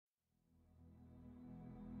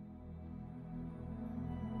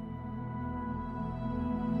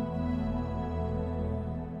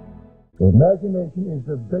Imagination is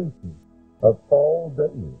the basis of all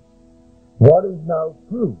that is. What is now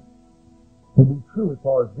proved to be true as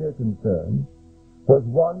far as they're concerned was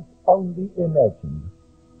once only imagined.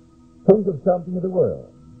 Think of something in the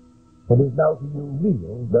world that is now to you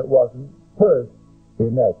real that wasn't first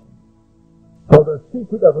imagined. So the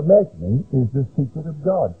secret of imagining is the secret of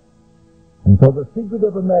God. And so the secret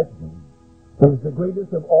of imagining is the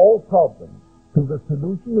greatest of all problems, to the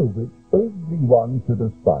solution of which everyone should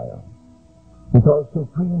aspire. Because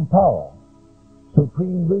supreme power,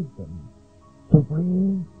 supreme wisdom,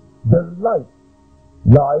 supreme delight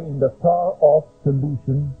lie in the far-off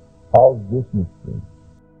solution of this mystery.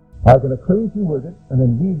 I can acquaint you with it and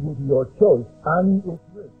then lead you to your choice and its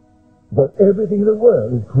risk. But everything in the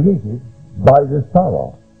world is created by this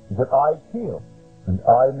power. That I kill and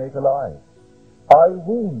I make alive. I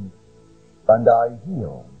wound and I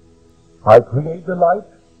heal. I create the light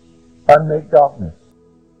and make darkness.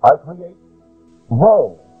 I create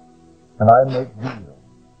woe and I make weal.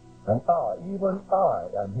 And I, even I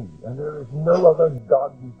am He, and there is no other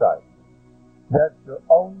God besides. That's your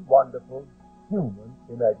own wonderful human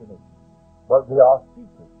imagination. But they are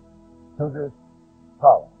secret to this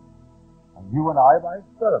power. And you and I, by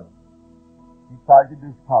experiment, we try to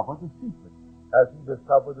discover the secret. As we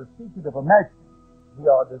discover the secret of imagining, we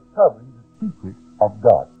are discovering the secret of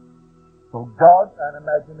God. So God and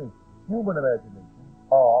imagination, human imagination,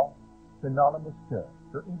 are synonymous terms.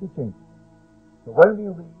 They're interchangeable. So when we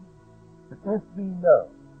read that if we know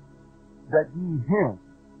that He hears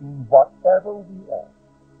in whatever we ask,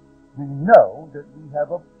 we know that we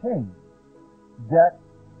have obtained that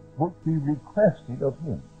which we requested of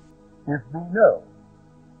Him. If we know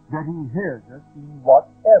that He hears us in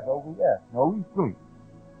whatever we ask, no restraint.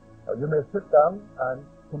 Now you may sit down and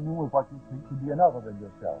commune with what you think to be another than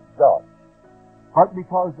yourself, God. But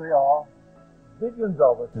because there are billions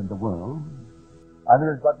of us in the world, and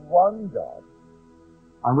there is but one God,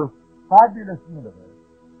 and this fabulous universe,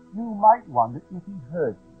 you might wonder if He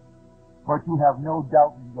heard you. But you have no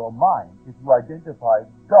doubt in your mind, if you identify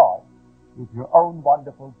God with your own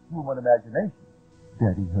wonderful human imagination,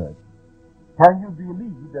 that He heard you. Can you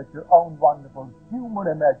believe that your own wonderful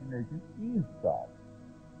human imagination is God?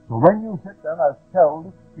 So when you sit down as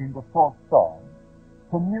told in the 4th Psalm,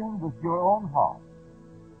 commune with your own heart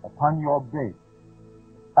upon your bed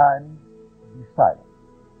and be silent.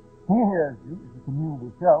 He hears you if you commune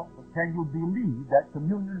with self, but can you believe that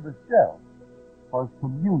communion with self was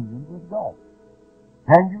communion with God?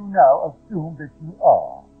 Can you now assume that you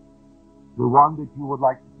are the one that you would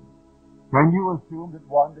like to be? Can you assume that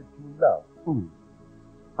one that you love is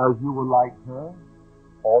as you would like her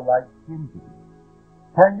or like him to be?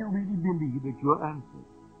 Can you really believe that you're answered?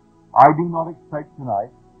 I do not expect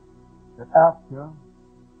tonight that after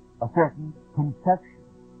a certain conception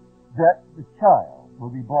that the child will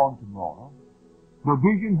be born tomorrow. The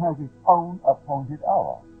vision has its own appointed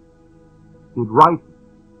hour. It ripens,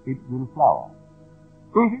 it will flower.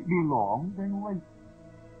 If it be long, then wait.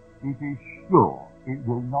 It is sure it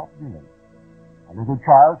will not be late. A little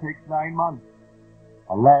child takes 9 months,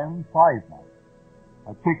 a lamb 5 months,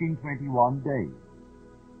 a chicken 21 days.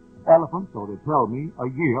 An elephant, so they tell me, a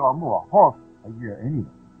year or more, a horse a year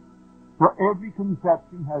anyway. So every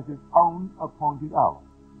conception has its own appointed hour.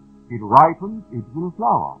 It ripens, it will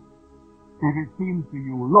flower. If it seems to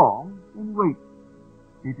you long, then wait.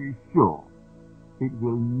 It is sure it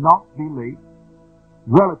will not be late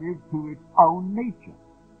relative to its own nature.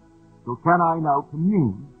 So can I now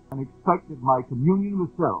commune and expect that my communion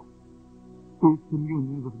with self is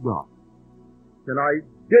communion with God? Can I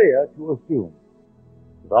dare to assume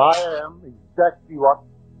that I am exactly what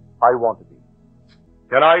I want to be?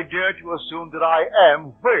 Can I dare to assume that I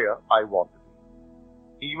am where I want to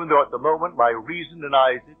be? Even though at the moment my reason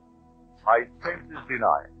denies it, my senses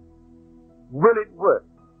deny it. Will it work?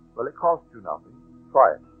 Well, it costs you nothing.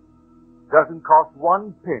 Try it. Doesn't cost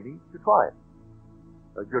 1 penny to try it.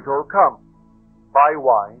 As you're told, come, buy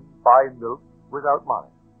wine, buy milk without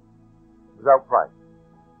money, without price.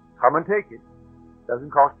 Come and take it.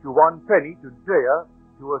 Doesn't cost you 1 penny to dare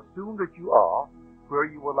to assume that you are where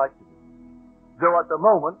you would like to be. Though at the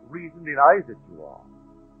moment, reason denies that you are.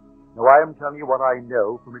 Now I am telling you what I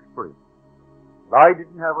know from experience. If I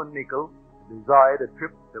didn't have a nickel to desire a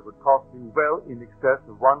trip that would cost me well in excess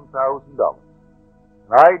of $1,000,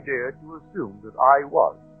 and I dared to assume that I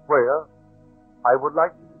was where I would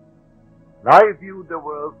like to be. And I viewed the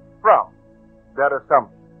world from that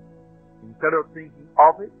assumption. Instead of thinking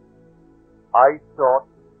of it, I thought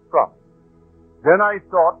from it. Then I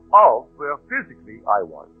thought of where physically I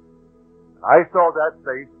was. And I saw that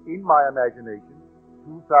place in my imagination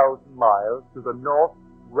 2,000 miles to the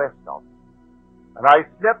northwest of it. And I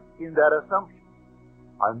slept in that assumption.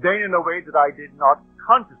 And then in a way that I did not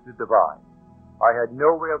consciously divine. I had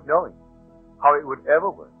no way of knowing how it would ever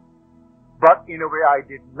work. But in a way I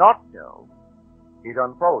did not know, it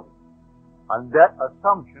unfolded. And that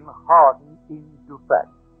assumption hardened into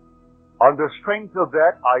fact. On the strength of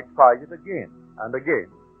that, I tried it again and again.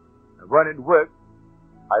 And when it worked,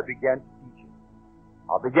 I began to teach it.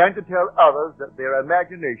 I began to tell others that their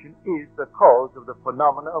imagination is the cause of the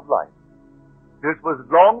phenomena of life. This was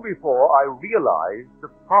long before I realized the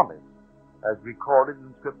promise as recorded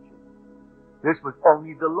in Scripture. This was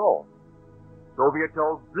only the law. So we are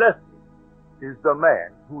told, blessed is the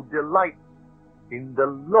man who delights in the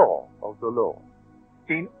law of the Lord.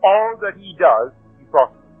 In all that he does, he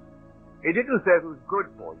prospers. He didn't say it was good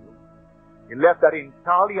for you. He left that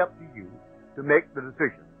entirely up to you to make the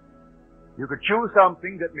decision. You could choose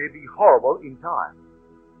something that may be horrible in time.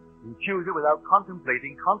 You choose it without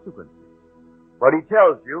contemplating consequences. But he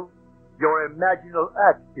tells you, your imaginal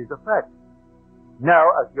act is a fact. Now,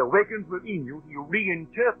 as he awakens within you, he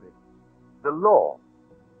reinterprets the law.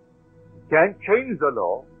 He can't change the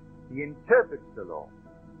law, he interprets the law.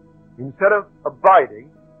 Instead of abiding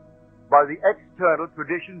by the external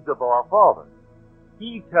traditions of our fathers,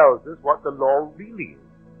 he tells us what the law really is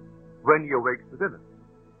when he awakes within us.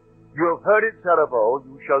 You have heard it said of old,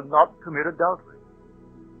 you shall not commit adultery.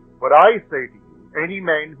 But I say to you, any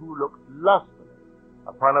man who looks lustfully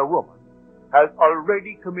upon a woman has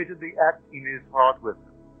already committed the act in his heart with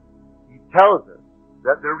her. He tells us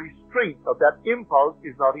that the restraint of that impulse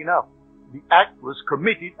is not enough. The act was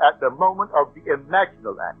committed at the moment of the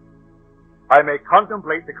imaginal act. I may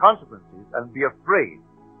contemplate the consequences and be afraid.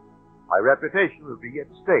 My reputation will be at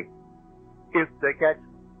stake if they catch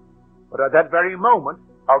me. But at that very moment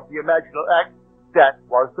of the imaginal act, that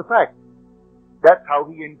was the fact. That's how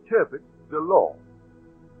he interprets the law.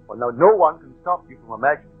 Well, now, no one can stop you from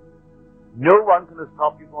imagining. No one can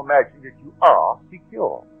stop you from imagining that you are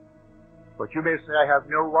secure. But you may say, I have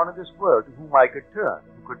no one in this world to whom I could turn,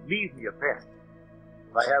 who could leave me a penny.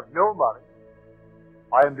 I have no money.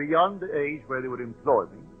 I am beyond the age where they would employ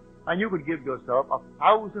me. And you could give yourself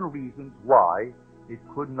 1,000 reasons why it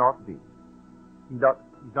could not be. He's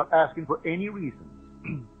not asking for any reasons.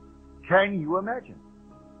 Can you imagine?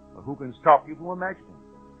 Or who can stop you from imagining?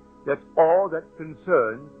 That's all that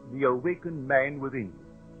concerns the awakened man within you.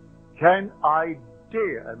 Can I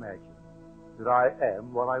dare imagine that I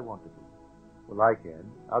am what I want to be? Well, I can.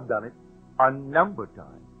 I've done it unnumbered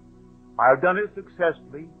times. I've done it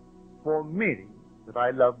successfully for many that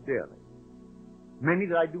I love dearly. Many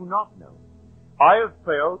that I do not know. I have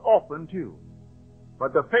failed often too.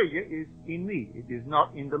 But the failure is in me. It is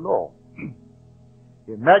not in the law.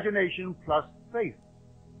 Imagination plus faith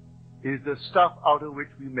is the stuff out of which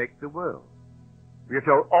we make the world. We are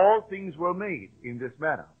told all things were made in this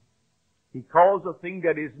manner. He calls a thing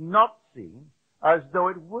that is not seen as though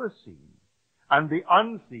it were seen, and the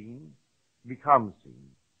unseen becomes seen.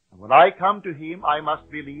 And when I come to him, I must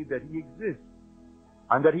believe that he exists,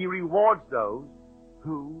 and that he rewards those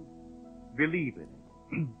who believe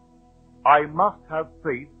in him. I must have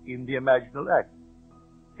faith in the imaginal act.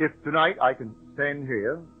 If tonight I can stand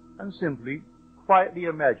here and simply quietly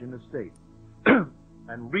imagine a state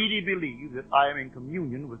and really believe that I am in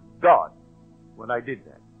communion with God when I did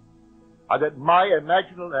that, and that my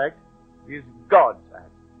imaginal act is God's act.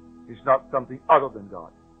 It's not something other than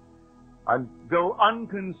God. And though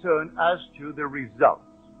unconcerned as to the results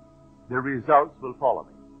will follow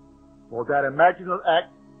me. For that imaginal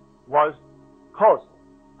act was causal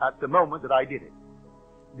at the moment that I did it.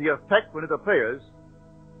 The effect, when it appears,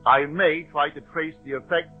 I may try to trace the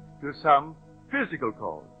effect to some physical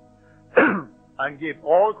cause and give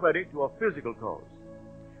all credit to a physical cause.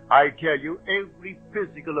 I tell you, every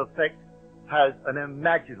physical effect has an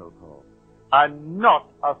imaginal cause and not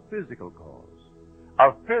a physical cause.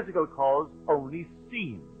 A physical cause only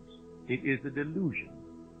seems. It is the delusion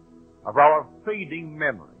of our fading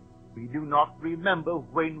memory. We do not remember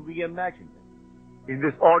when we imagined it. In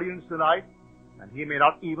this audience tonight, and he may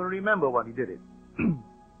not even remember when he did it,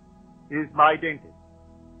 is my dentist.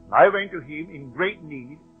 I went to him in great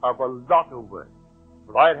need of a lot of work.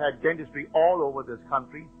 For I had had dentistry all over this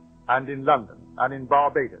country, and in London, and in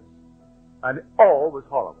Barbados. And all was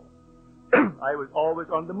horrible. I was always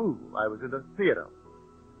on the move. I was in the theater,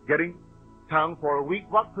 getting tongue for a week.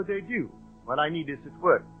 What could they do when I needed such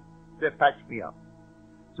work? They patched me up.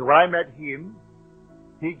 So when I met him,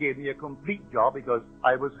 he gave me a complete job because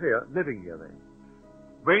I was here, living here then.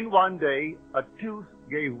 When one day a tooth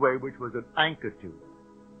gave way, which was an anchor tooth,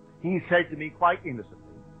 he said to me quite innocently,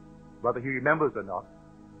 whether he remembers or not,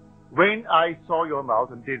 When I saw your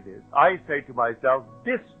mouth and did this, I said to myself,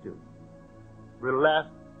 this too will last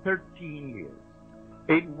 13 years.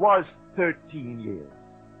 It was 13 years.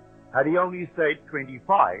 Had he only said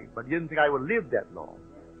 25, but he didn't think I would live that long.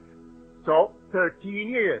 So 13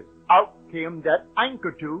 years. Out came that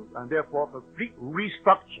anchor tooth, and therefore complete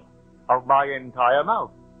restructure of my entire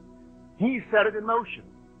mouth. He set it in motion.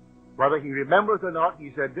 Whether he remembers or not,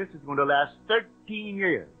 he said, this is going to last 13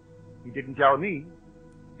 years. He didn't tell me.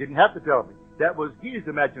 Didn't have to tell me. That was his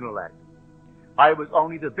imaginal act. I was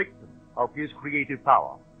only the victim of his creative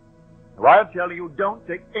power. Now I'm telling you, don't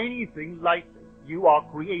take anything lightly. You are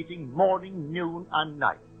creating morning, noon, and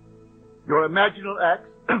night. Your imaginal acts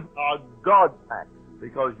are God's acts,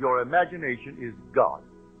 because your imagination is God,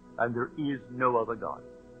 and there is no other God.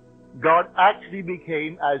 God actually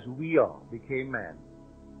became as we are, became man,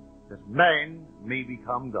 that man may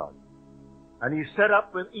become God. And he set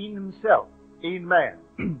up within himself, in man,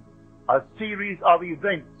 a series of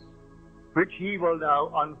events which he will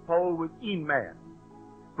now unfold within man,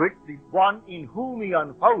 which the one in whom he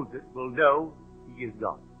unfolds it will know he is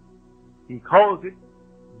God. He calls it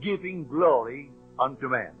giving glory unto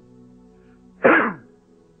man.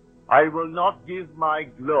 I will not give my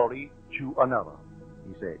glory to another,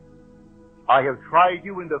 he said. I have tried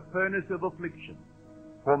you in the furnace of affliction.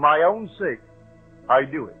 For my own sake, I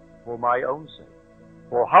do it, for my own sake.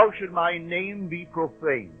 For how should my name be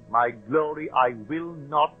profaned? My glory I will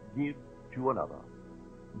not give to another.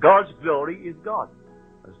 God's glory is God.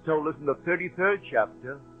 As told us in the 33rd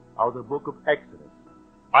chapter of the book of Exodus.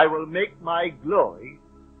 I will make my glory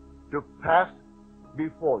to pass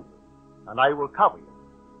before you, and I will cover you.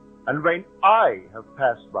 And when I have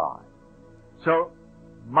passed by. So,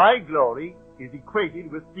 my glory is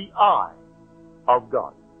equated with the I of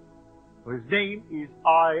God. For his name is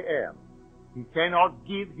I am. He cannot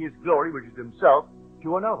give his glory, which is himself,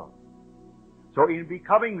 to another. So in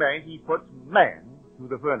becoming man, he puts man through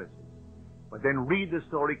the furnaces. But then read the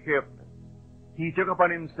story carefully. He took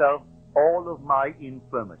upon himself all of my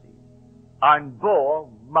infirmities and bore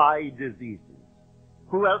my diseases.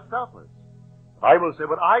 Who else suffers? I will say,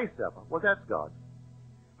 but I suffer. Well, that's God.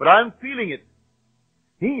 But I'm feeling it.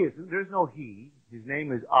 He isn't. There's no he. His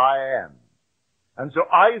name is I am. And so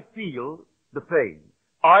I feel the pain.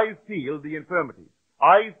 I feel the infirmities.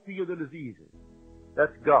 I feel the diseases.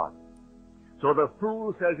 That's God. So the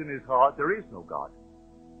fool says in his heart, there is no God,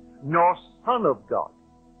 nor Son of God,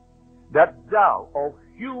 that thou, O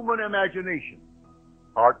human imagination,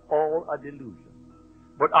 art all a delusion.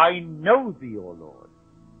 But I know thee, O Lord,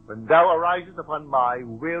 when thou arisest upon my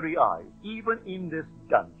weary eyes, even in this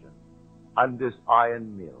dungeon and this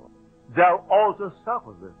iron mill, thou also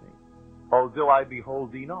sufferest with me, although I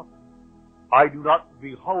behold thee not. I do not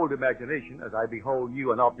behold imagination as I behold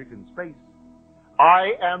you, an object in space.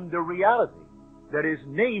 I am the reality that is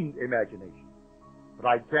named imagination. But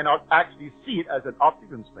I cannot actually see it as an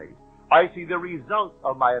object in space. I see the results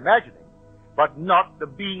of my imagining, but not the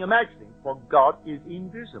being imagining, for God is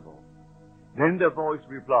invisible. Then the voice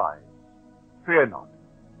replies, fear not.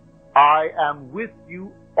 I am with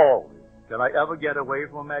you always. Can I ever get away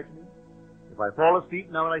from imagining? If I fall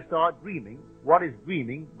asleep now and I start dreaming, what is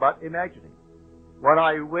dreaming but imagining? When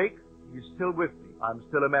I wake, He's still with me. I'm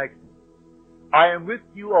still imagining. I am with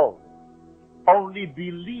you always. Only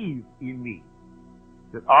believe in me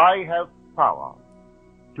that I have power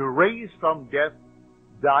to raise from death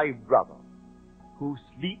thy brother who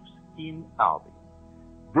sleeps in Albion.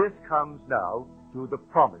 This comes now to the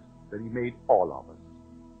promise that He made all of us.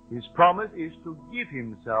 His promise is to give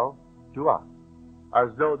Himself to us as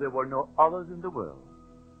though there were no others in the world,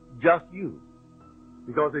 just you.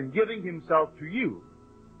 Because in giving Himself to you,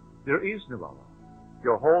 there is no other.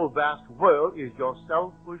 Your whole vast world is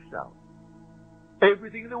yourself pushed out.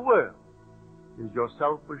 Everything in the world is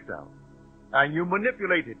yourself pushed out. And you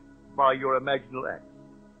manipulate it by your imaginal acts.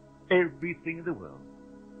 Everything in the world.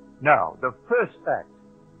 Now, the first act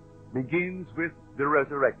begins with the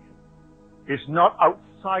resurrection. It's not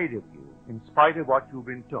outside of you, in spite of what you've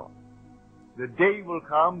been taught. The day will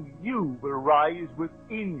come, you will rise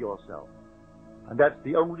within yourself. And that's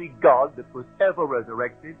the only God that was ever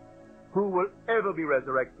resurrected, who will ever be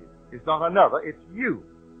resurrected. It's not another, it's you.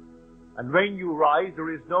 And when you rise,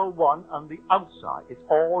 there is no one on the outside. It's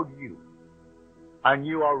all you. And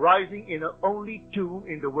you are rising in the only tomb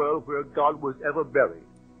in the world where God was ever buried.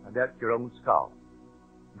 And that's your own skull.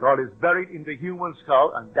 God is buried in the human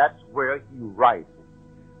skull, and that's where He rises.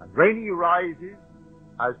 And when He rises,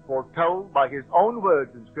 as foretold by His own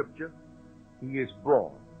words in Scripture, He is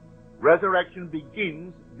born. Resurrection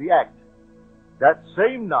begins the act. That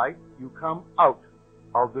same night, you come out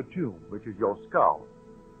of the tomb, which is your skull.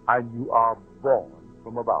 and you are born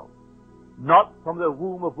from above. Not from the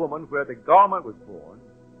womb of woman where the garment was born.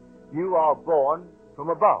 You are born from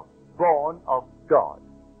above, born of God.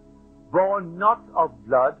 Born not of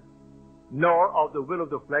blood, nor of the will of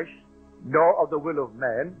the flesh, nor of the will of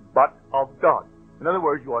man, but of God. In other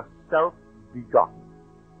words, you are self-begotten.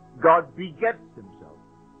 God begets himself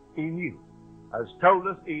in you, as told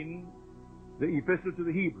us in the Epistle to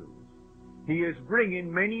the Hebrews. He is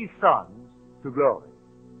bringing many sons to glory.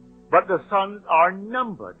 But the sons are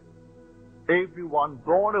numbered. Everyone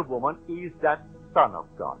born of woman is that son of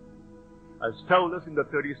God. As told us in the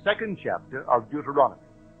 32nd chapter of Deuteronomy,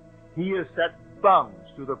 he has set bounds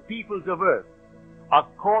to the peoples of earth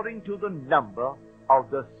according to the number of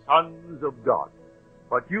the sons of God.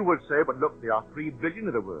 But you would say, but look, there are 3 billion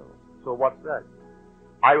in the world. So what's that?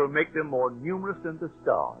 I will make them more numerous than the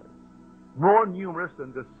stars, more numerous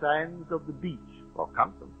than the sands of the beach. Well,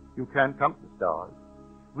 count them. You can't count the stars.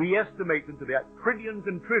 We estimate them to be at trillions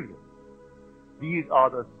and trillions. These are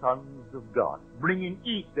the sons of God, bringing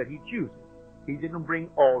each that he chooses. He didn't bring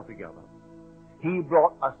all together. He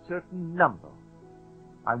brought a certain number.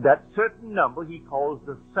 And that certain number he calls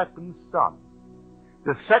the second son.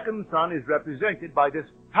 The second son is represented by this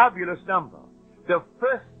fabulous number. The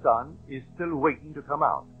first son is still waiting to come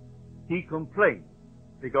out. He complains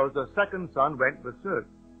because the second son went berserk,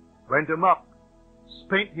 went amok,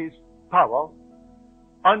 spent his power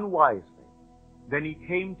unwisely. Then he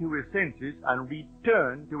came to his senses and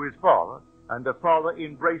returned to his father, and the father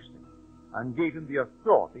embraced him and gave him the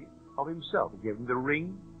authority of himself. He gave him the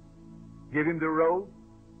ring, gave him the robe,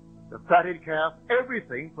 the fatted calf,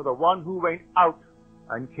 everything for the one who went out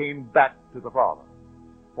and came back to the Father.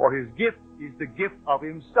 For his gift is the gift of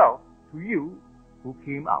himself to you who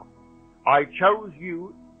came out. I chose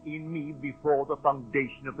you in me before the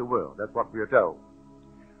foundation of the world. That's what we are told.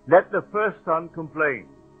 Let the first son complain.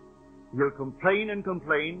 He'll complain and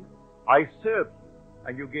complain. I served you,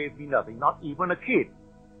 and you gave me nothing, not even a kid.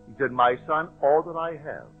 He said, my son, all that I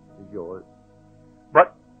have is yours.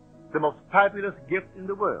 But the most fabulous gift in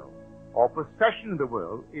the world, or possession in the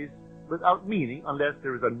world, is without meaning unless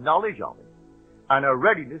there is a knowledge of it and a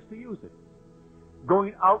readiness to use it.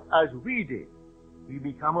 Going out as we did, we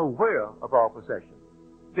become aware of our possession.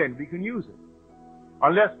 Then we can use it.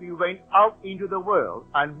 Unless we went out into the world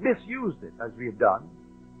and misused it as we have done,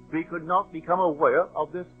 we could not become aware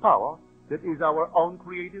of this power that is our own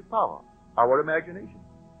creative power, our imagination.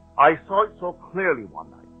 I saw it so clearly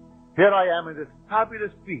one night. Here I am in this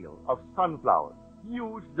fabulous field of sunflowers,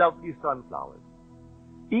 huge, lovely sunflowers.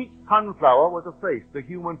 Each sunflower was a face, the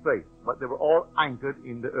human face, but they were all anchored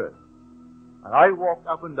in the earth. And I walked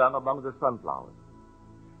up and down among the sunflowers.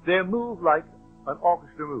 They moved like an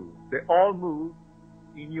orchestra moves. They all moved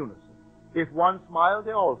in unison. If one smiled,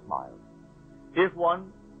 they all smiled. If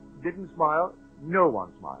one didn't smile, no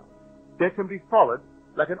one smiled. They simply followed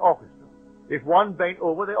like an orchestra. If one bent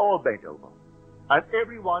over, they all bent over. And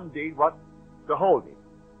everyone did what the whole did.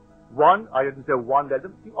 One, I didn't say one led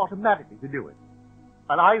them, he automatically to do it.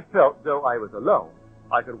 And I felt, though I was alone,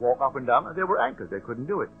 I could walk up and down, and they were anchored. They couldn't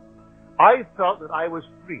do it. I felt that I was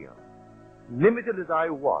freer, limited as I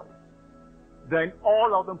was, than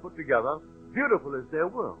all of them put together, beautiful as they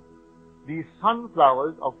were. These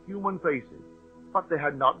sunflowers of human faces, but they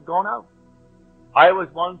had not gone out. I was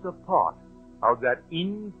once a part of that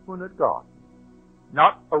infinite God,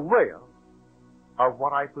 not aware of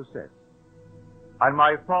what I possessed. And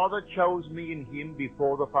my Father chose me in him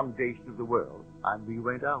before the foundation of the world, and we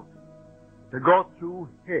went out to go through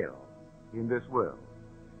hell in this world,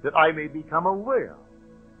 that I may become aware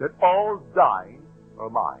that all thine are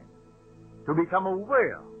mine. To become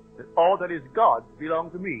aware that all that is God's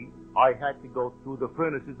belonged to me, I had to go through the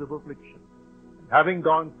furnaces of affliction. And having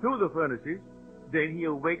gone through the furnaces, then he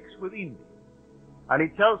awakes within me. And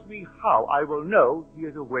he tells me how I will know he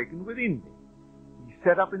has awakened within me. He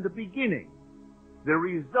set up in the beginning the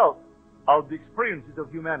result of the experiences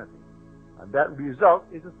of humanity. And that result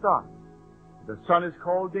is a son. The son is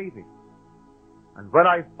called David. And when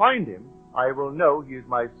I find him, I will know he is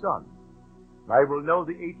my son. I will know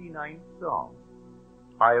the 89th Psalm.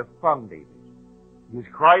 I have found David. He has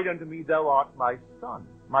cried unto me, thou art my son,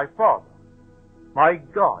 my father, my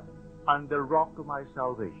God, and the rock of my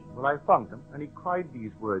salvation. Well, I found him, and he cried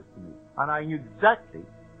these words to me. And I knew exactly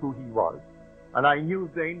who he was, and I knew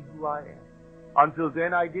then who I am. Until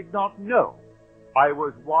then, I did not know I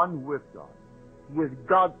was one with God. He is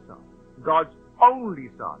God's son, God's only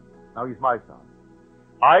son. Now he's my son.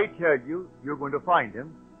 I tell you, you're going to find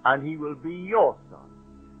him, and he will be your son.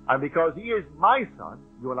 And because he is my son,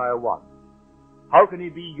 you and I are one. How can he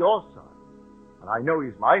be your son? And I know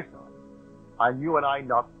he's my son. and you and I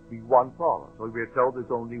not be one Father. So we are told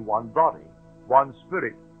there's only one body, one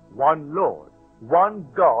Spirit, one Lord, one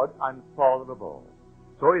God and Father of all.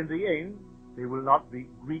 So in the end, they will not be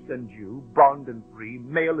Greek and Jew, bond and free,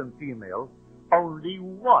 male and female, only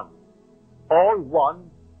one. All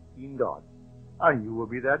one in God. And you will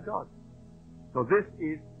be that God. So this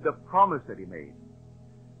is the promise that he made.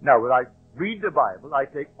 Now, when I read the Bible, I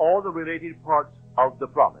take all the related parts of the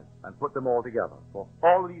promise and put them all together. For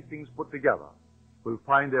all of these things put together will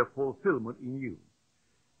find their fulfillment in you.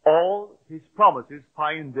 All his promises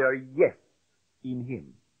find their yes in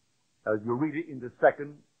him. As you read it in the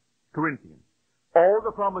 2 Corinthians. All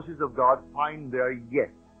the promises of God find their yes,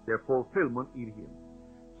 their fulfillment in him.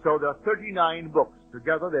 So there are 39 books.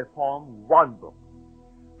 Together they form one book.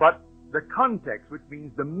 But the context, which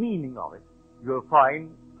means the meaning of it, you'll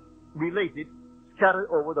find related, scattered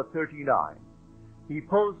over the 39. He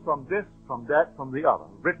pulls from this, from that, from the other,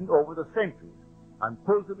 written over the centuries, and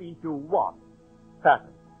pulls them into one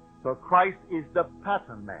pattern. So Christ is the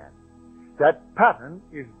pattern man. That pattern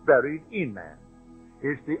is buried in man.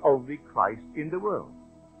 It's the only Christ in the world.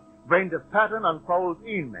 When the pattern unfolds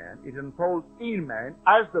in man, it unfolds in man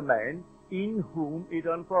as the man in whom it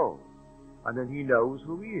unfolds. And then he knows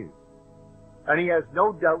who he is. And he has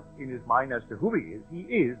no doubt in his mind as to who he is. He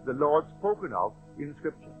is the Lord spoken of in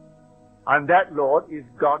Scripture. And that Lord is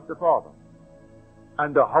God the Father.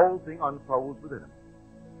 And the whole thing unfolds within him.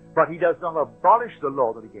 But he does not abolish the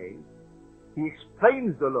law that he gave. He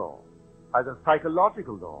explains the law as a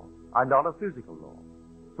psychological law and not a physical law.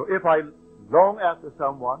 So if I long after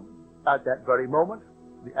someone, at that very moment,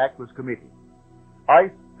 the act was committed.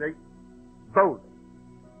 I state boldly.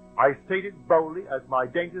 I stated boldly as my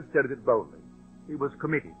dentist stated it boldly. It was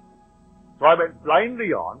committed. So I went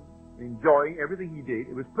blindly on, enjoying everything he did.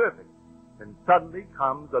 It was perfect. And suddenly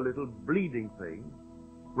comes a little bleeding thing,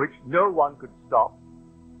 which no one could stop.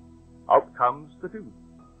 Out comes the tooth.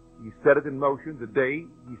 He set it in motion the day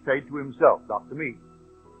he said to himself, not to me,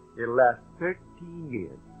 it'll last 13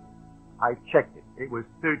 years. I checked it. It was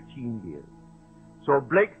 13 years. So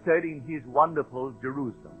Blake said in his wonderful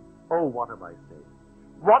Jerusalem, oh, what have I said?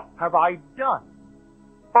 What have I done?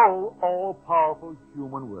 Oh, all-powerful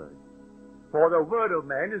human word. For the word of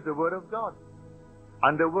man is the word of God.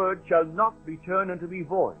 And the word shall not be turned unto me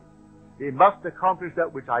void. It must accomplish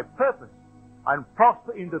that which I purpose and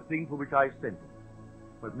prosper in the thing for which I sent it.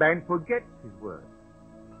 But man forgets his word.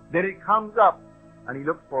 Then it comes up and he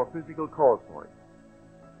looks for a physical cause for it.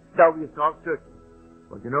 Now we start searching.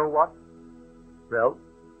 Well, you know what? Well,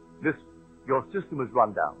 your system is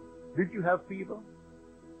run down. Did you have fever?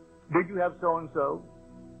 Did you have so-and-so?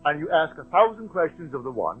 And you ask 1,000 questions of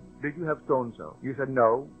the one. Did you have so-and-so? You said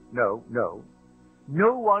no, no, no.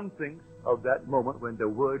 No one thinks of that moment when the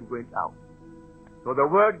word went out. So the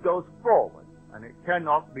word goes forward, and it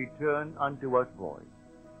cannot be turned unto us void.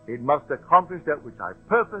 It must accomplish that which I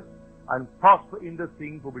purpose and prosper in the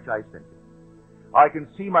thing for which I sent it. I can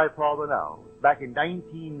see my father now, back in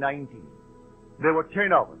 1919. There were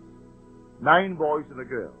 10 of us, 9 boys and a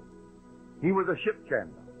girl. He was a ship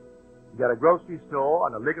chandler. He had a grocery store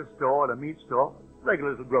and a liquor store and a meat store,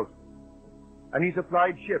 regular little grocery. And he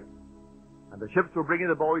supplied ships. And the ships were bringing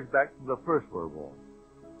the boys back from the First World War.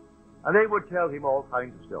 And they would tell him all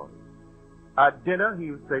kinds of stories. At dinner,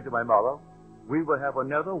 he would say to my mother, we will have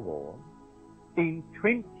another war in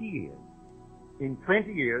 20 years. In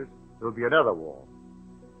 20 years, there will be another war.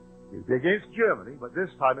 It'll be against Germany, but this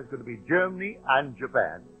time it's going to be Germany and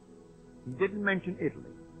Japan. He didn't mention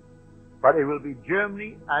Italy, but it will be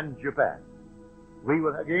Germany and Japan. We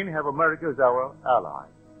will again have America as our ally.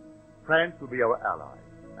 France will be our ally.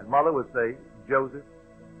 And Mother would say, Joseph,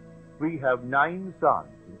 we have 9 sons.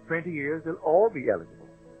 In 20 years, they'll all be eligible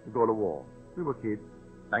to go to war. We were kids,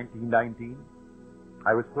 1919.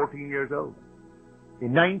 I was 14 years old.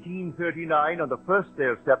 In 1939, on the first day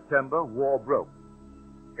of September, war broke.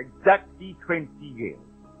 Exactly 20 years.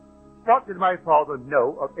 What did my father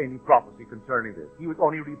know of any prophecy concerning this? He was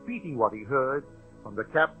only repeating what he heard from the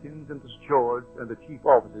captains and the stewards and the chief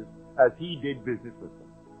officers as he did business with them.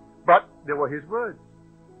 But they were his words.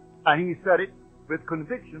 And he said it with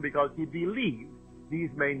conviction because he believed these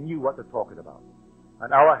men knew what they're talking about.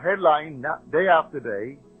 And our headline, day after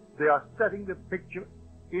day, they are setting the picture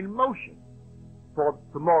in motion for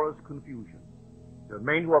tomorrow's confusion. There are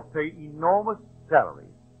men who are paid enormous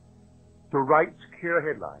salaries to write scare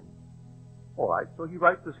headlines. All right, so he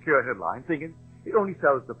writes the scare headline thinking it only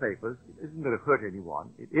sells the papers. It isn't going to hurt anyone.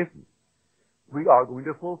 It isn't. We are going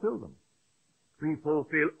to fulfill them. We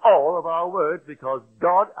fulfill all of our words because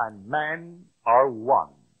God and man are one.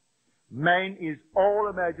 Man is all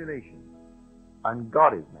imagination, and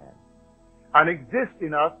God is man. and exists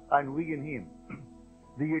in us and we in him.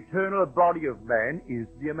 The eternal body of man is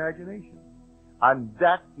the imagination, and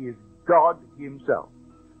that is God himself.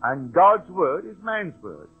 And God's word is man's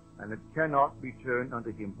word, and it cannot be turned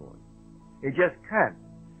unto him void. It just can't,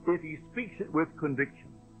 if he speaks it with conviction.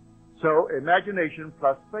 So imagination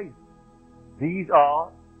plus faith, these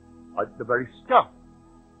are the very stuff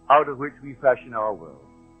out of which we fashion our world.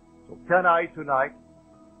 So can I tonight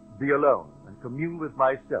be alone and commune with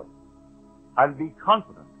myself and be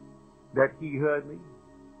confident that he heard me?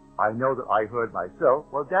 I know that I heard myself.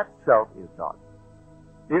 Well, that self is God.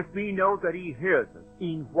 If we know that he hears us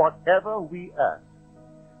in whatever we ask,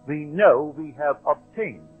 we know we have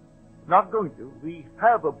obtained, not going to, we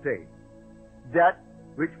have obtained that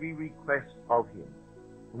which we request of him.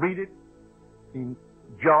 Read it in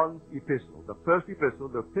John's epistle, the first epistle,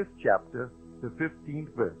 the 5th chapter, the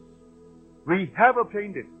 15th verse. We have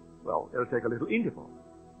obtained it. Well, it'll take a little interval.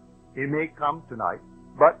 It may come tonight,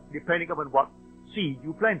 but depending upon what seed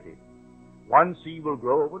you planted. One seed will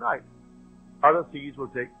grow overnight. Other seeds will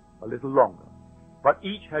take a little longer. But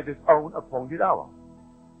each has its own appointed hour.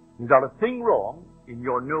 There's not a thing wrong in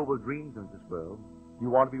your noble dreams in this world. You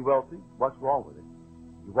want to be wealthy? What's wrong with it?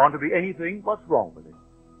 You want to be anything? What's wrong with it?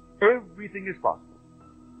 Everything is possible.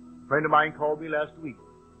 A friend of mine called me last week.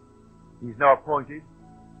 He's now appointed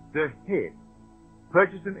the head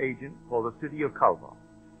purchasing agent for the city of Culver.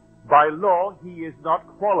 By law, he is not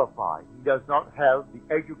qualified. He does not have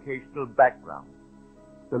the educational background.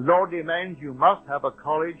 The law demands you must have a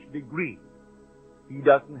college degree. He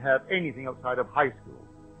doesn't have anything outside of high school.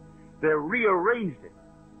 They rearranged it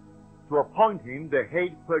to appoint him the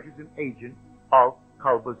head purchasing agent of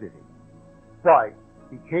Culver City. Why?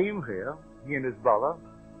 He came here, he and his brother.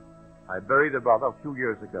 I buried the brother a few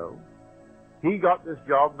years ago. He got this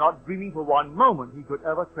job not dreaming for one moment he could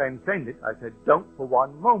ever transcend it. I said, don't for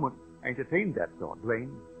one moment entertain that thought,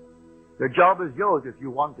 Dwayne. The job is yours if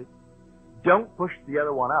you want it. Don't push the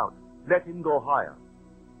other one out. Let him go higher.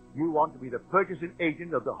 You want to be the purchasing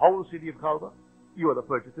agent of the whole city of Culver? You are the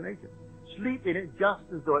purchasing agent. Sleep in it just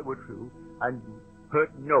as though it were true and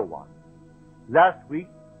hurt no one. Last week,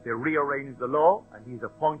 they rearranged the law and he's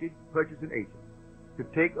appointed purchasing agent to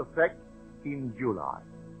take effect in July.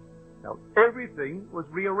 Now, everything was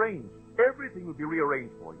rearranged. Everything will be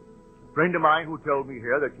rearranged for you. A friend of mine who told me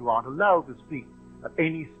here that you aren't allowed to speak at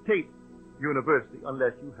any state university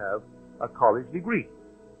unless you have a college degree.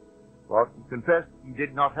 Well, he confessed he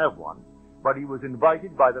did not have one, but he was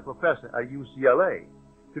invited by the professor at UCLA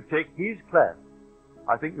to take his class.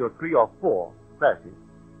 I think there were 3 or 4 classes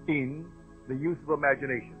in the use of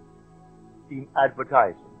imagination, in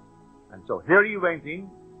advertising. And so here he went in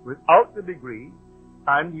without the degree,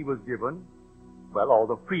 and he was given, well, all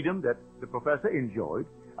the freedom that the professor enjoyed,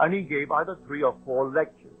 and he gave either 3 or 4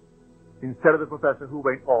 lectures instead of the professor who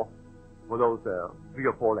went off for those 3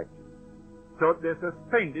 or 4 lectures. So they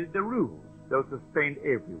suspended the rules. They'll suspend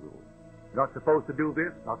every rule. You're not supposed to do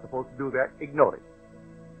this, not supposed to do that. Ignore it.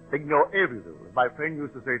 Ignore every rule. My friend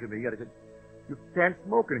used to say to me, and I said, you can't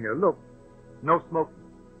smoke in here. Look, no smoking.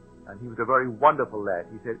 And he was a very wonderful lad.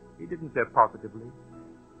 He said, he didn't say positively.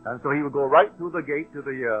 And so he would go right through the gate to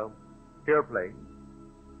the airplane.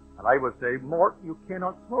 And I would say, Mort, you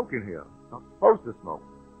cannot smoke in here. Not supposed to smoke.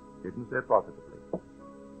 Didn't say positively.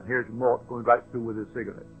 And here's Mort going right through with his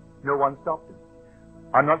cigarette. No one stopped him.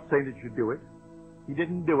 I'm not saying that you should do it. He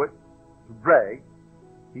didn't do it to brag.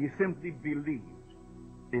 He simply believed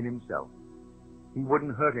in himself. He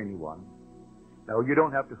wouldn't hurt anyone. No, you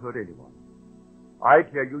don't have to hurt anyone. I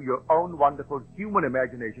tell you, your own wonderful human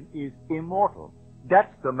imagination is immortal.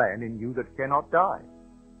 That's the man in you that cannot die.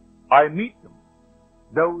 I meet them,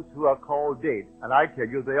 those who are called dead, and I tell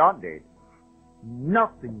you they aren't dead.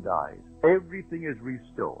 Nothing dies. Everything is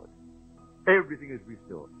restored. Everything is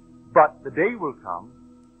restored. But the day will come,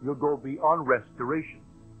 you'll go beyond restoration,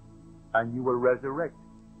 and you will resurrect.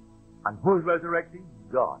 And who is resurrecting?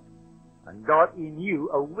 God. And God in you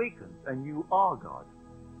awakens, and you are God.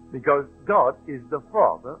 Because God is the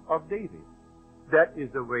Father of David. That is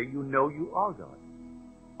the way you know you are God.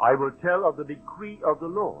 I will tell of the decree of the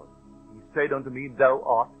Lord. He said unto me, thou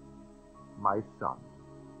art my son.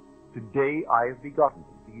 Today I have begotten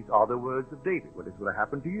thee. These are the words of David. What is going to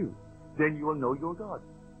happen to you? Then you will know you're God.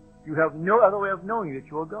 You have no other way of knowing that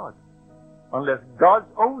you're God, unless God's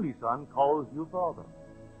only Son calls you Father.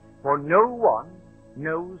 For no one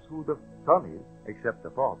knows who the Son is except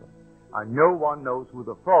the Father, and no one knows who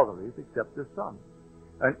the Father is except the Son,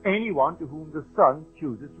 and anyone to whom the Son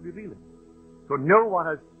chooses to reveal him. So no one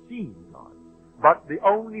has seen God, but the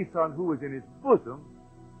only Son who is in his bosom,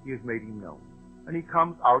 he has made him known. And he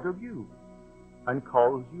comes out of you and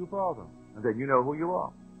calls you Father. And then you know who you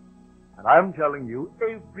are. And I'm telling you,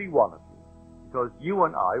 every one of you, because you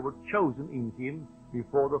and I were chosen in Him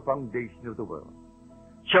before the foundation of the world.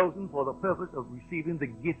 Chosen for the purpose of receiving the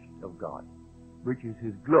gift of God, which is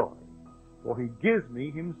His glory. For He gives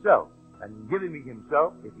me Himself. And in giving me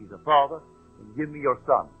Himself, if He's a Father, then give me your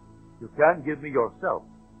Son. You can't give me yourself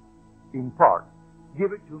in part.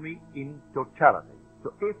 Give it to me in totality.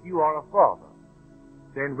 So if you are a Father,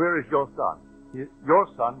 then where is your Son? Your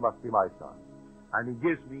Son must be my Son. And He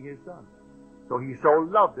gives me His Son. So He so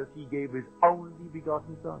loved us, He gave His only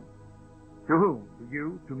begotten Son. To whom? To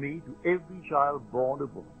you, to me, to every child born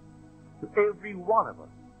of woman. To every one of us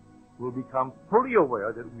will become fully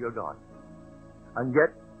aware that we are God. And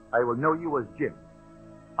yet, I will know you as Jim.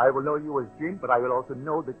 I will know you as Jim, but I will also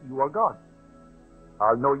know that you are God.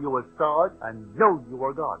 I'll know you as Sarge and know you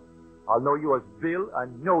are God. I'll know you as Bill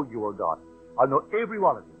and know you are God. I'll know every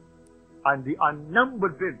one of you. And the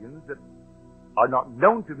unnumbered billions that are not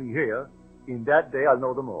known to me here, in that day I'll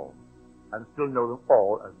know them all. And still know them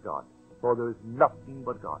all as God. For there is nothing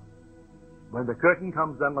but God. When the curtain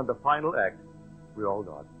comes down on the final act, we're all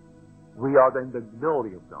God. We are then the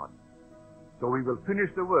glory of God. So we will finish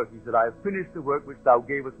the work. He said, I have finished the work which thou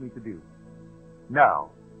gavest me to do.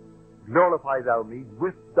 Now, glorify thou me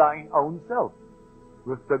with thine own self,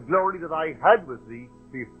 with the glory that I had with thee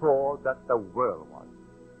before that the world was.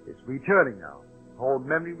 It's returning now. Whole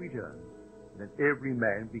memory returns, and then every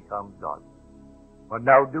man becomes God. But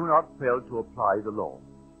now do not fail to apply the law.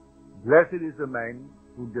 Blessed is the man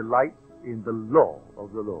who delights in the law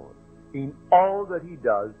of the Lord. In all that he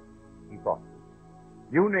does, he prospers.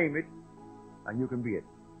 You name it, and you can be it.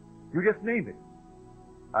 You just name it.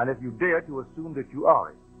 And if you dare to assume that you are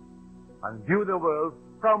it, and view the world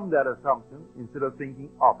from that assumption instead of thinking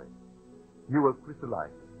of it, you will crystallize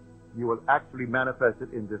it. You will actually manifest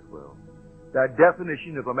it in this world. That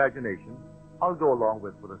definition of imagination, I'll go along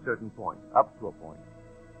with a certain point, up to a point.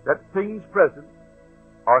 That things present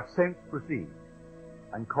are sense perceived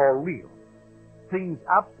and called real. Things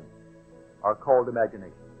absent are called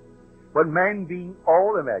imagination. But man being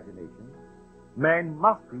all imagination, man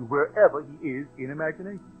must be wherever he is in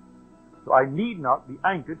imagination. So I need not be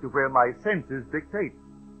anchored to where my senses dictate.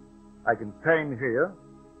 I can stand here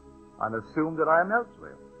and assume that I am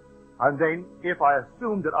elsewhere. And then, if I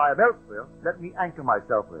assume that I am elsewhere, let me anchor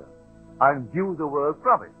myself there and view the world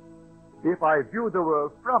from it. If I view the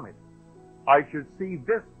world from it, I should see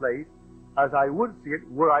this place as I would see it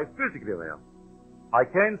were I physically there. I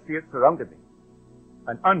can see it surrounded me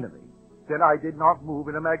and under me. Then I did not move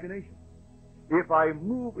in imagination. If I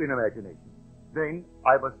move in imagination, then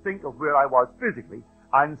I must think of where I was physically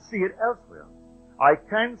and see it elsewhere. I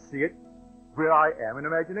can see it where I am in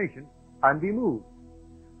imagination and be moved.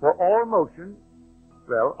 For all motion,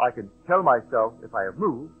 well, I can tell myself if I have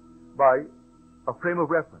moved by a frame of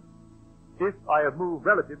reference. If I have moved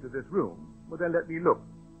relative to this room, well then let me look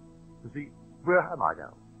to see where am I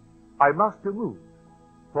now. I must have moved.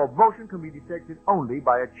 For motion can be detected only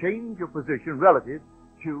by a change of position relative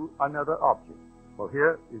to another object. Well,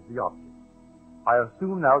 here is the object. I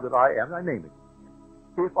assume now that I am, I name it.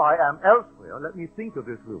 If I am elsewhere, let me think of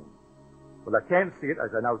this room. Well, I can't see it as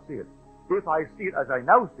I now see it. If I see it as I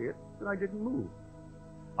now see it, then I didn't move.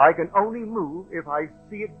 I can only move if I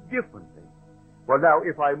see it differently. Well, now,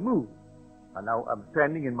 if I move, and now I'm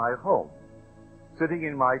standing in my home, sitting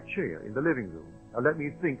in my chair in the living room. Now let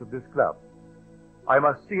me think of this club. I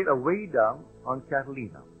must see it away down on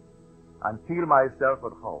Catalina and feel myself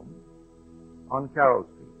at home on Carroll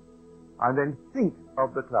Street. And then think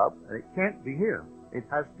of the club, and it can't be here. It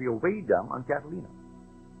has to be away down on Catalina.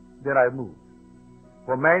 Then I move.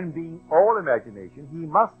 For man being all imagination, he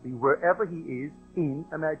must be wherever he is in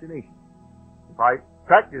imagination. If I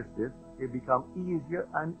practice this, it becomes easier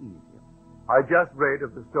and easier. I just read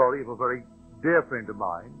of the story of a very dear friend of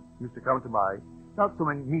mine, used to come to my, not so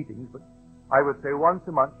many meetings, but I would say once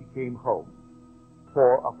a month he came home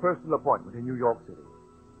for a personal appointment in New York City.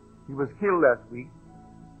 He was killed last week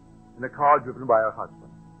in a car driven by her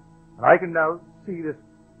husband. And I can now see this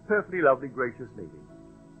perfectly lovely, gracious lady.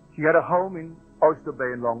 She had a home in Oyster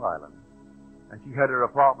Bay in Long Island, and she had her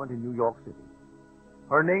apartment in New York City.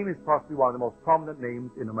 Her name is possibly one of the most prominent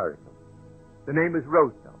names in America. The name is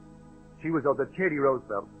Roosevelt. She was of the Teddy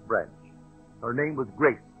Roosevelt branch. Her name was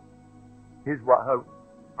Grace. Her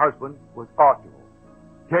husband was Archibald.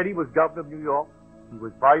 Teddy was governor of New York. He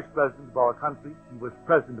was vice president of our country. He was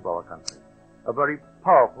president of our country. A very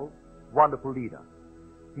powerful, wonderful leader.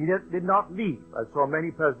 He did not leave, as so many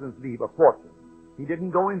presidents leave, a fortune. He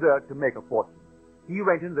didn't go in there to make a fortune. He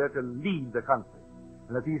went in there to lead the country.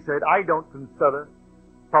 And as he said, I don't consider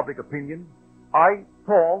public opinion. I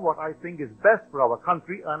inform what I think is best for our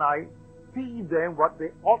country, and I feed them what they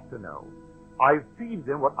ought to know. I feed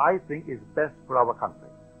them what I think is best for our country.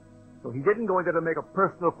 So he didn't go in there to make a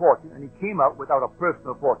personal fortune, and he came out without a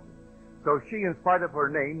personal fortune. So she, in spite of her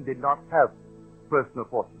name, did not have personal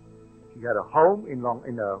fortune. She had a home in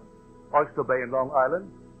Oyster Bay in Long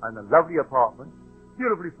Island, and a lovely apartment,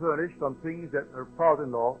 beautifully furnished on things that her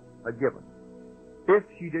father-in-law had given. If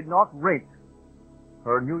she did not rent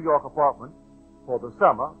her New York apartment for the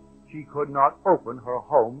summer, she could not open her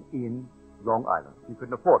home in Long Island. She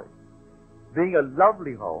couldn't afford it. Being a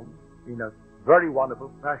lovely home in a very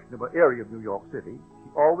wonderful, fashionable area of New York City, she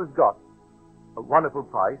always got a wonderful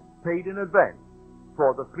price paid in advance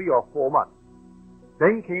for the 3 or 4 months.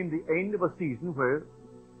 Then came the end of a season where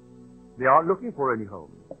they aren't looking for any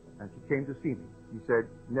homes, and she came to see me. She said,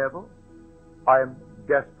 "Neville, I am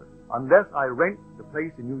desperate. Unless I rent the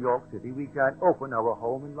place in New York City, we can't open our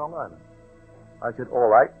home in Long Island." I said, "All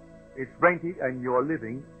right, it's rented and you're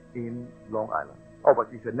living in Long Island." "Oh, but,"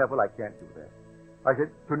 she said, "Neville, I can't do that." I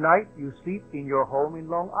said, "Tonight you sleep in your home in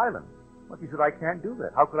Long Island." But she said, "I can't do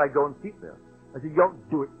that. How could I go and sleep there?" I said, "You don't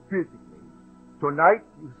do it physically. Tonight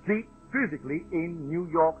you sleep physically in New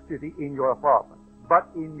York City in your apartment. But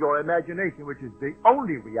in your imagination, which is the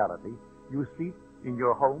only reality, you sleep in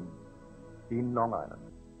your home in Long Island.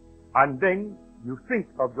 And then you think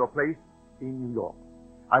of your place in New York.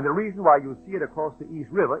 And the reason why you see it across the East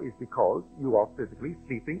River is because you are physically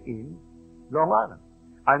sleeping in Long Island.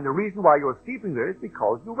 And the reason why you're sleeping there is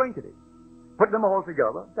because you rented it. Put them all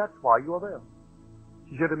together, that's why you're there."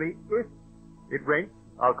 She said to me, "If it rents,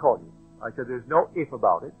 I'll call you." I said, "There's no if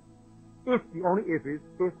about it. If, the only if is,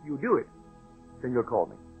 if you do it, then you'll call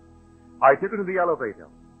me." I took her to the elevator.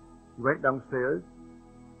 She went downstairs,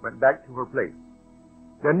 went back to her place.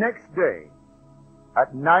 The next day,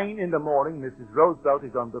 at 9 in the morning, Mrs. Roosevelt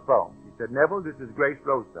is on the phone. She said, "Neville, this is Grace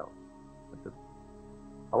Roosevelt." I said,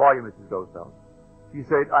 "How are you, Mrs. Roosevelt?" She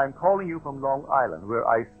said, "I'm calling you from Long Island, where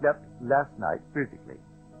I slept last night physically.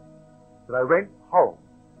 But I went home.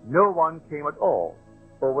 No one came at all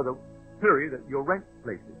over the period that your rent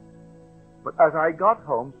places. But as I got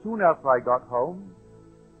home, soon after I got home,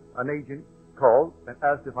 an agent called and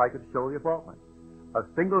asked if I could show the apartment. A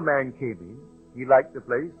single man came in. He liked the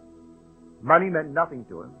place. Money meant nothing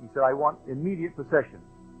to him. He said, "I want immediate possession."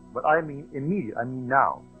 But I mean immediate. I mean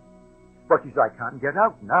now. But she said, "I can't get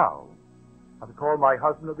out now. I have to call my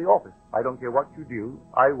husband at the office. I don't care what you do.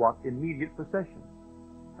 I want immediate possession.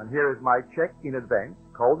 And here is my check in advance.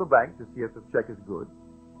 Call the bank to see if the check is good."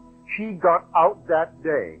 She got out that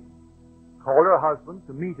day, called her husband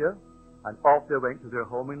to meet her, and off they went to their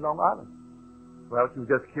home in Long Island. Well, she was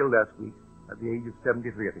just killed last week at the age of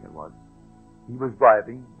 73, I think it was. He was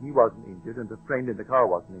driving. He wasn't injured, and the friend in the car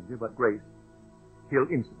wasn't injured, but Grace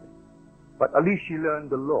killed instantly. But at least she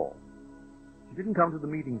learned the law. She didn't come to the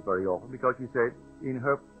meetings very often because she said in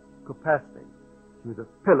her capacity, she was a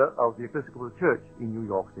pillar of the Episcopal Church in New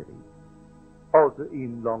York City, also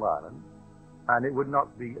in Long Island, and it would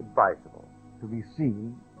not be advisable to be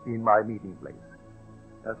seen in my meeting place.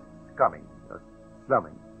 That's scumming, that's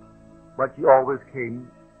slumming. But she always came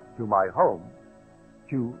to my home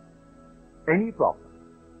to any problem.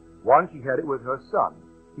 Once she had it with her son.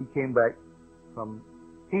 He came back from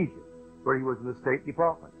Egypt, where he was in the State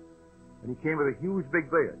Department. And he came with a huge big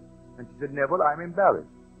beard. And she said, "Neville, I'm embarrassed."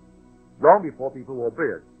 Long before people wore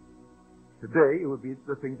beards. Today, it would be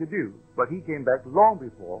the thing to do. But he came back long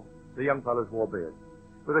before the young fellows wore beards,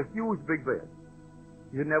 with a huge big beard.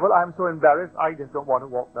 He said, "Neville, I'm so embarrassed, I just don't want to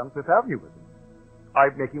walk down Fifth Avenue with him. I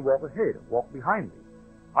make him walk ahead, walk behind me.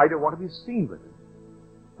 I don't want to be seen with him.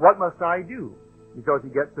 What must I do?" Because he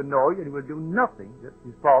gets annoyed and he will do nothing that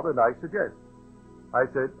his father and I suggest. I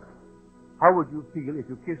said, "How would you feel if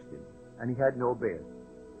you kissed him and he had no beard?"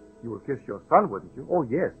 "You would kiss your son, wouldn't you?" "Oh,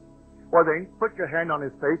 yes." "Well, then, put your hand on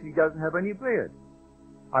his face. He doesn't have any beard.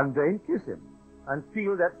 And then kiss him and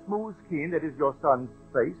feel that smooth skin that is your son's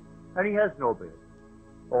face, and he has no beard."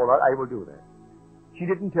 "All right, I will do that." She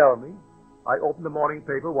didn't tell me. I opened the morning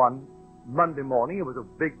paper one Monday morning. It was a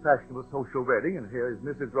big fashionable social wedding, and here is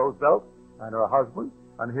Mrs. Roosevelt and her husband,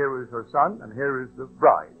 and here is her son, and here is the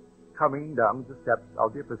bride coming down the steps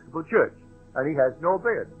of the Episcopal Church, and he has no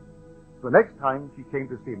beard. So next time she came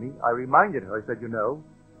to see me, I reminded her, I said, "You know,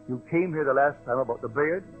 you came here the last time about the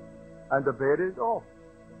beard, and the beard is off."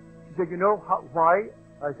 She said, "You know why?"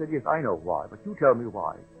 I said, "Yes, I know why, but you tell me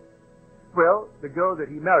why." "Well, the girl that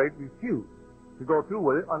he married refused to go through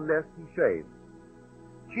with it unless he shaved.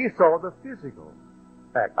 She saw the physical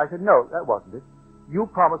act." I said, "No, that wasn't it. You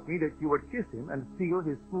promised me that you would kiss him and feel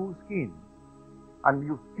his smooth skin. And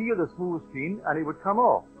you feel the smooth skin and it would come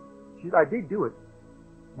off." She said, "I did do it.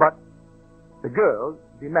 But the girl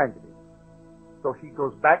demanded it. So she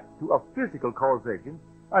goes back to a physical causation,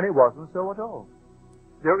 and it wasn't so at all.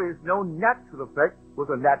 There is no natural effect with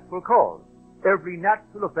a natural cause. Every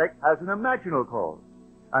natural effect has an imaginal cause,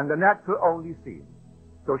 and the natural only sees.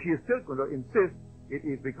 So she is still going to insist it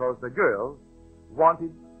is because the girl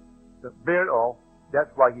wanted to bear it off, that's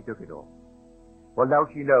why he took it off. Well, now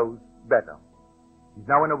she knows better. She's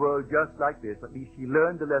now in a world just like this. At least she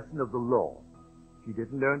learned the lesson of the law. She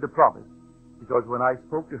didn't learn the promise, because when I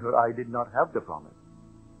spoke to her, I did not have the promise.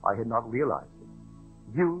 I had not realized it.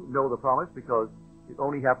 You know the promise because it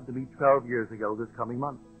only happened to me 12 years ago this coming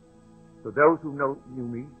month. So those who knew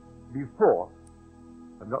me before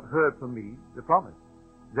have not heard from me the promise.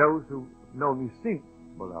 Those who know me since,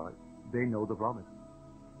 beloved, they know the promise.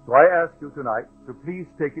 So I ask you tonight to please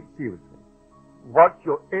take it seriously. Watch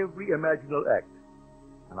your every imaginal act.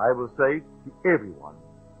 And I will say to everyone,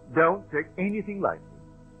 don't take anything lightly.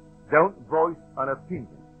 Don't voice an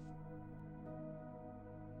opinion.